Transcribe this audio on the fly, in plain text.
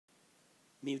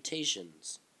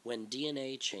Mutations, when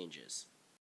DNA changes.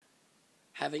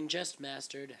 Having just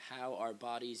mastered how our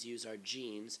bodies use our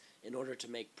genes in order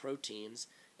to make proteins,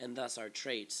 and thus our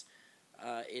traits,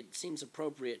 it seems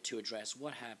appropriate to address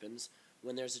what happens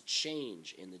when there's a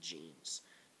change in the genes.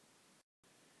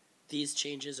 These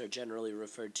changes are generally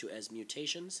referred to as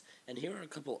mutations, and here are a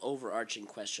couple overarching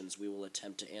questions we will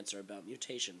attempt to answer about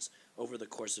mutations over the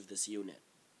course of this unit.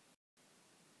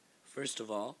 First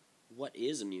of all, what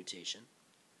is a mutation?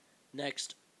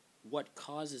 Next, what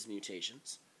causes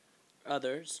mutations?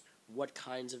 Others, what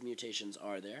kinds of mutations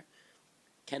are there?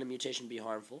 Can a mutation be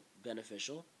harmful,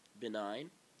 beneficial, benign?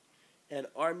 And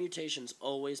are mutations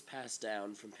always passed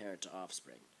down from parent to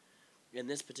offspring? In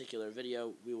this particular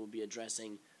video, we will be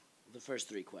addressing the first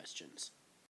three questions.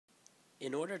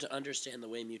 In order to understand the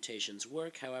way mutations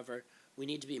work, however, we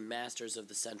need to be masters of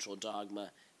the central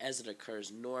dogma as it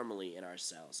occurs normally in our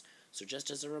cells. So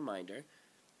just as a reminder,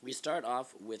 we start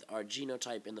off with our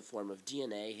genotype in the form of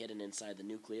DNA hidden inside the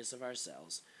nucleus of our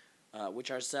cells, which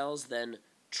our cells then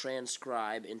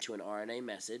transcribe into an RNA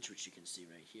message, which you can see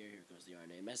right here. Here goes the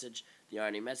RNA message. The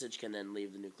RNA message can then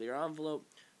leave the nuclear envelope,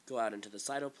 go out into the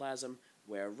cytoplasm,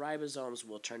 where ribosomes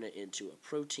will turn it into a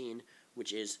protein,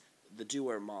 which is the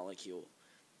doer molecule.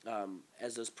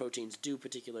 As those proteins do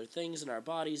particular things in our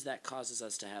bodies, that causes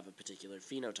us to have a particular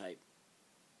phenotype.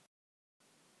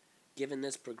 Given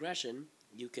this progression,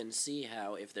 you can see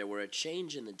how if there were a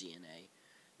change in the DNA,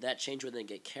 that change would then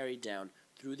get carried down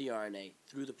through the RNA,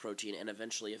 through the protein, and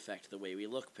eventually affect the way we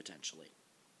look potentially.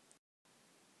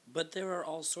 But there are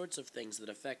all sorts of things that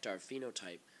affect our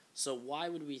phenotype, so why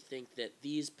would we think that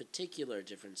these particular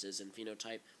differences in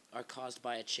phenotype are caused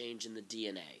by a change in the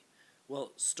DNA?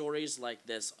 Well, stories like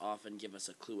this often give us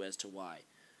a clue as to why.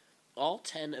 All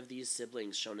 10 of these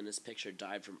siblings shown in this picture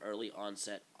died from early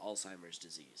onset Alzheimer's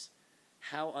disease.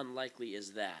 How unlikely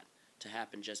is that to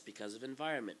happen just because of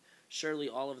environment? Surely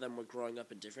all of them were growing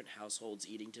up in different households,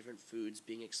 eating different foods,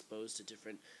 being exposed to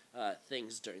different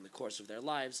things during the course of their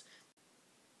lives,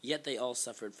 yet they all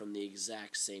suffered from the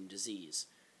exact same disease.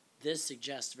 This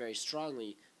suggests very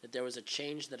strongly that there was a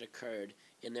change that occurred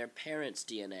in their parents'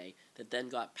 DNA that then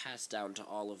got passed down to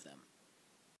all of them.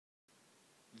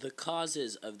 The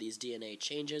causes of these DNA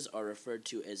changes are referred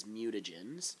to as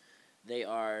mutagens. They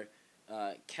are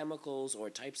chemicals or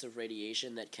types of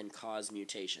radiation that can cause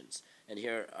mutations. And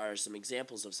here are some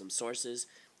examples of some sources.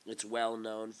 It's well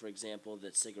known, for example,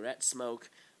 that cigarette smoke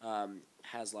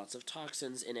has lots of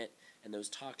toxins in it, and those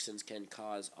toxins can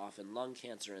cause often lung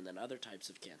cancer and then other types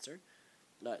of cancer.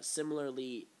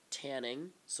 Similarly,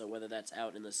 tanning, so whether that's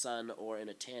out in the sun or in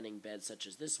a tanning bed such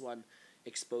as this one,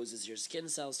 exposes your skin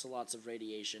cells to lots of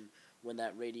radiation. When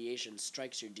that radiation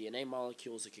strikes your DNA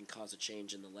molecules, it can cause a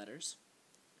change in the letters.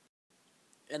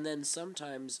 And then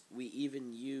sometimes we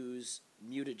even use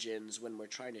mutagens when we're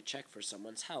trying to check for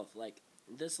someone's health. Like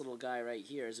this little guy right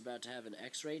here is about to have an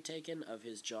x-ray taken of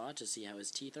his jaw to see how his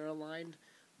teeth are aligned,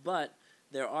 but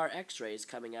there are x-rays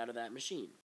coming out of that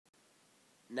machine.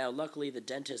 Now luckily the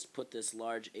dentist put this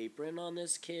large apron on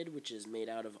this kid, which is made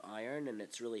out of iron and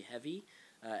it's really heavy,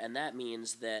 and that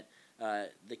means that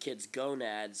the kid's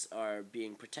gonads are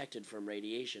being protected from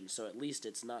radiation, so at least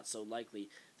it's not so likely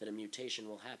that a mutation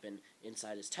will happen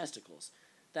inside his testicles.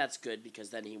 That's good because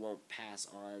then he won't pass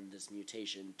on this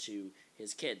mutation to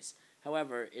his kids.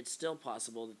 However, it's still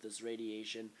possible that this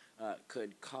radiation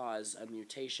could cause a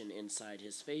mutation inside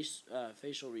his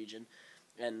facial region,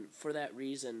 and for that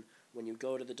reason, when you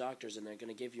go to the doctors and they're going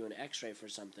to give you an x-ray for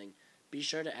something, be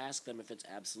sure to ask them if it's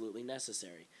absolutely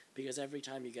necessary, because every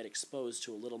time you get exposed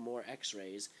to a little more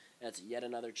x-rays, that's yet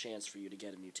another chance for you to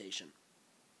get a mutation.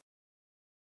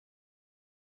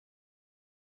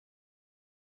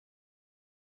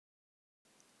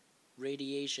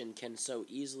 Radiation can so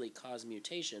easily cause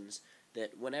mutations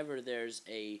that whenever there's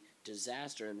a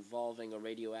disaster involving a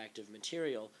radioactive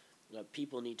material,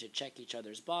 people need to check each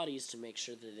other's bodies to make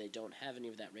sure that they don't have any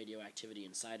of that radioactivity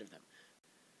inside of them.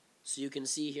 So you can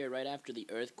see here right after the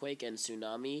earthquake and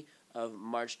tsunami of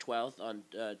March 12th on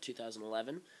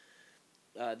 2011,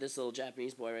 this little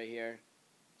Japanese boy right here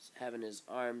is having his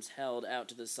arms held out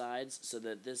to the sides so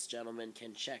that this gentleman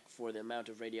can check for the amount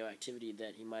of radioactivity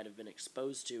that he might have been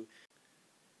exposed to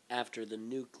after the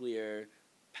nuclear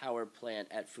power plant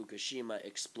at Fukushima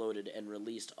exploded and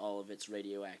released all of its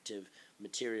radioactive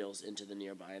materials into the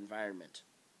nearby environment.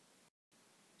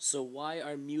 So why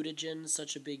are mutagens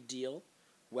such a big deal?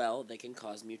 Well, they can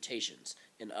cause mutations.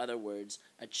 In other words,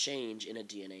 a change in a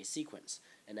DNA sequence.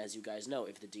 And as you guys know,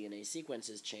 if the DNA sequence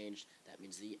is changed, that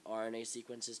means the RNA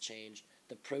sequence is changed,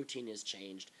 the protein is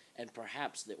changed, and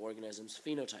perhaps the organism's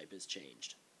phenotype is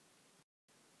changed.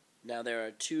 Now there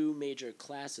are two major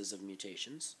classes of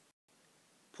mutations.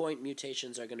 Point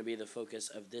mutations are going to be the focus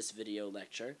of this video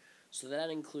lecture, so that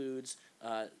includes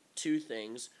two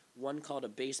things, one called a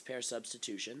base pair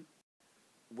substitution,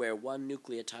 where one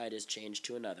nucleotide is changed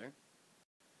to another,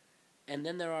 and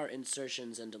then there are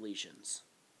insertions and deletions,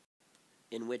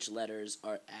 in which letters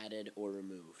are added or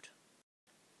removed.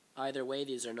 Either way,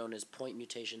 these are known as point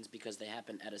mutations because they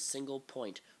happen at a single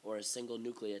point or a single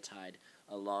nucleotide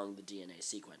along the DNA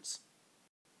sequence.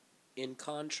 In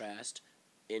contrast,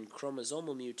 in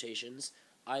chromosomal mutations,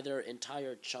 either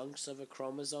entire chunks of a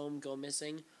chromosome go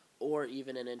missing, or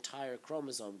even an entire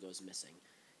chromosome goes missing.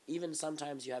 Even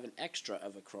sometimes you have an extra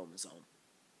of a chromosome.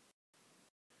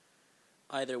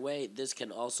 Either way, this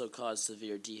can also cause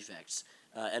severe defects,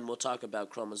 and we'll talk about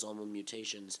chromosomal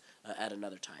mutations at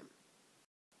another time.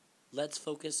 Let's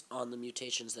focus on the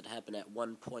mutations that happen at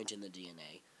one point in the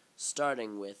DNA,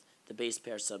 starting with the base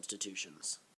pair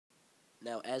substitutions.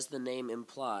 Now, as the name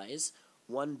implies,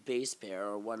 one base pair,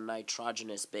 or one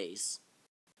nitrogenous base,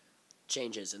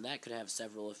 changes, and that could have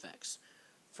several effects.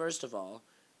 First of all,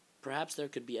 perhaps there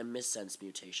could be a missense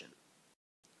mutation.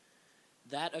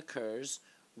 That occurs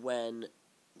when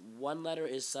one letter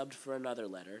is subbed for another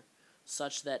letter,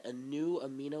 such that a new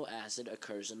amino acid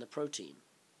occurs in the protein.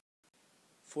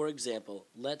 For example,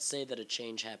 let's say that a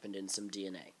change happened in some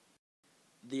DNA.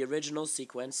 The original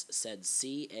sequence said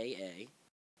CAA,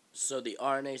 so the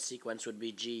RNA sequence would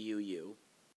be GUU,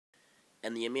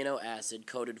 and the amino acid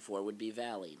coded for would be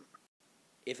valine.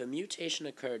 If a mutation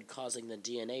occurred causing the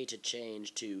DNA to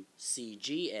change to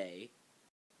CGA,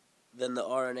 then the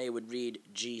RNA would read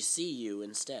GCU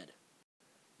instead,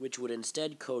 which would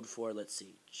instead code for, let's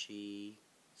see, GCU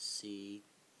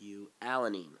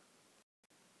alanine.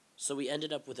 So we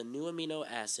ended up with a new amino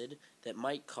acid that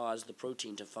might cause the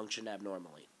protein to function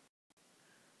abnormally.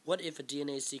 What if a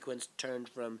DNA sequence turned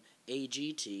from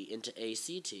AGT into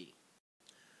ACT?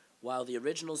 While the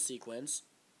original sequence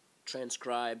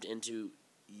transcribed into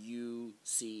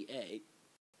UCA,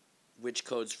 which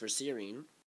codes for serine,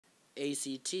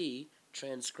 ACT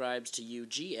transcribes to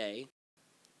UGA,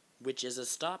 which is a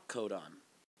stop codon.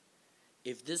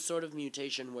 If this sort of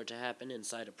mutation were to happen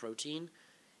inside a protein,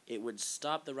 it would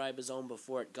stop the ribosome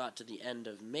before it got to the end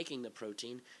of making the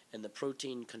protein, and the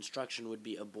protein construction would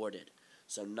be aborted.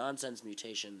 So nonsense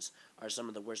mutations are some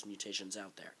of the worst mutations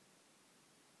out there.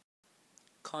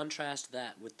 Contrast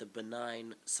that with the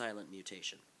benign silent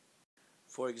mutation.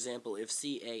 For example, if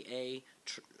CAA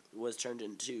was turned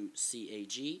into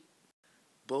CAG,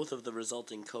 both of the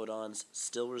resulting codons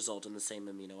still result in the same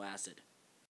amino acid.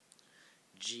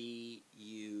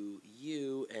 GUU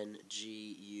and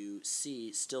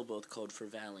GUC still both code for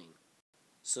valine.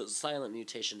 So silent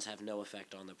mutations have no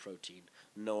effect on the protein,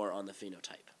 nor on the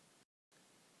phenotype.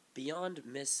 Beyond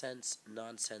missense,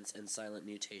 nonsense, and silent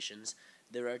mutations,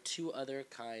 there are two other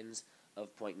kinds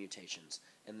of point mutations,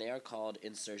 and they are called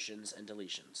insertions and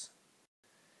deletions.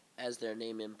 As their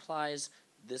name implies,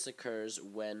 this occurs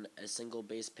when a single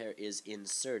base pair is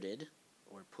inserted,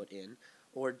 or put in,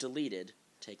 or deleted,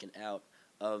 taken out,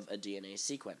 of a DNA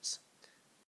sequence.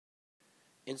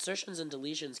 Insertions and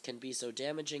deletions can be so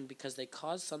damaging because they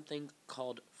cause something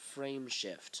called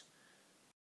frameshift.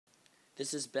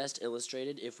 This is best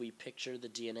illustrated if we picture the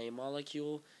DNA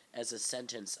molecule as a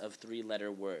sentence of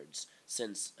three-letter words,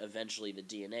 since eventually the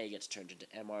DNA gets turned into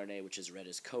mRNA, which is read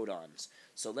as codons.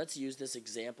 So let's use this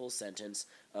example sentence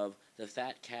of "the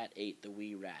fat cat ate the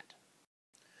wee rat."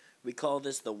 We call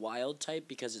this the wild type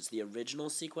because it's the original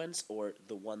sequence, or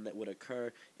the one that would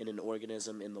occur in an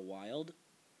organism in the wild.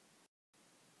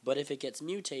 But if it gets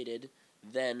mutated,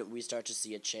 then we start to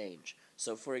see a change.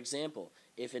 So for example,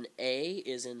 if an A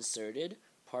is inserted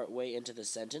partway into the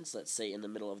sentence, let's say in the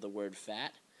middle of the word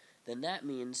fat, then that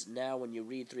means now when you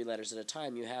read three letters at a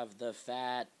time, you have the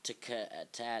fat,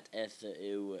 tat,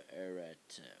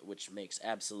 which makes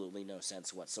absolutely no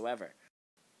sense whatsoever.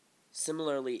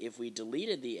 Similarly, if we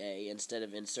deleted the A instead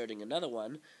of inserting another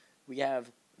one, we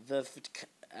have the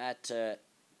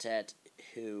tat,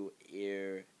 who,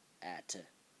 at.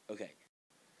 Okay.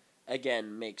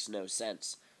 Again, makes no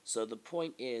sense. So the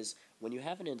point is, when you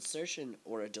have an insertion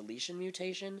or a deletion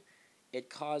mutation, it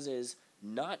causes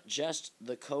not just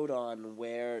the codon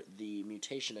where the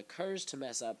mutation occurs to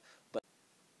mess up,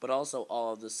 but also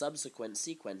all of the subsequent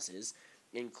sequences,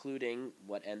 including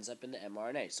what ends up in the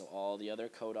mRNA. So all the other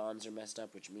codons are messed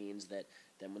up, which means that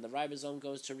then when the ribosome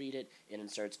goes to read it, it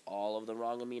inserts all of the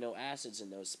wrong amino acids in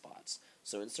those spots.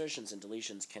 So insertions and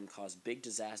deletions can cause big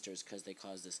disasters because they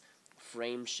cause this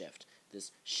frame shift,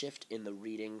 this shift in the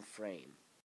reading frame.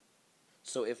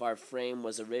 So if our frame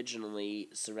was originally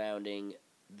surrounding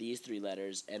these three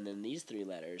letters, and then these three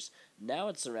letters. Now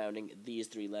it's surrounding these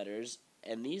three letters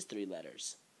and these three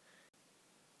letters.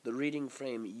 The reading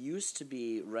frame used to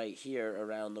be right here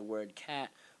around the word cat,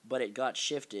 but it got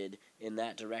shifted in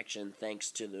that direction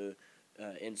thanks to the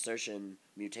insertion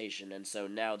mutation, and so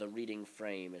now the reading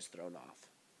frame is thrown off.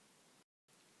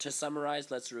 To summarize,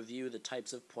 let's review the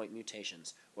types of point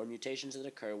mutations, or mutations that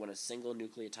occur when a single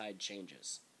nucleotide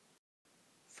changes.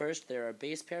 First, there are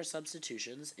base pair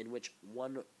substitutions, in which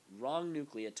one wrong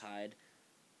nucleotide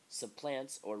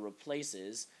supplants or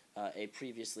replaces a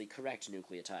previously correct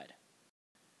nucleotide.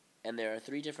 And there are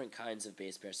three different kinds of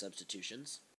base pair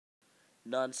substitutions: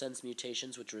 nonsense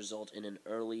mutations, which result in an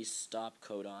early stop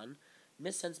codon;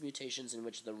 missense mutations, in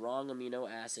which the wrong amino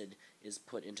acid is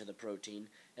put into the protein;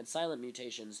 and silent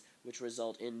mutations, which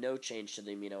result in no change to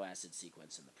the amino acid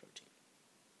sequence in the protein.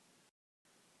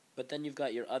 But then you've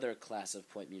got your other class of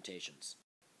point mutations: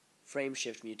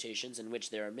 frameshift mutations, in which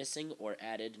there are missing or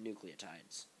added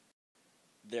nucleotides.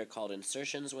 They're called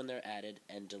insertions when they're added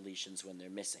and deletions when they're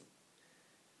missing.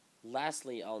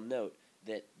 Lastly, I'll note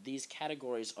that these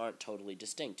categories aren't totally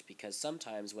distinct, because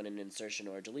sometimes when an insertion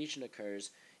or a deletion occurs,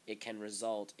 it can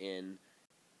result in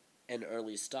an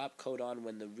early stop codon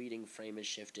when the reading frame is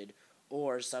shifted,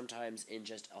 or sometimes in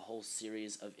just a whole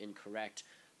series of incorrect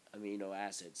amino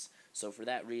acids. So for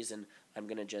that reason, I'm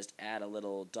going to just add a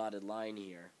little dotted line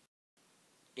here,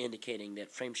 indicating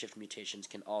that frameshift mutations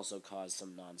can also cause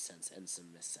some nonsense and some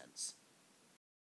missense.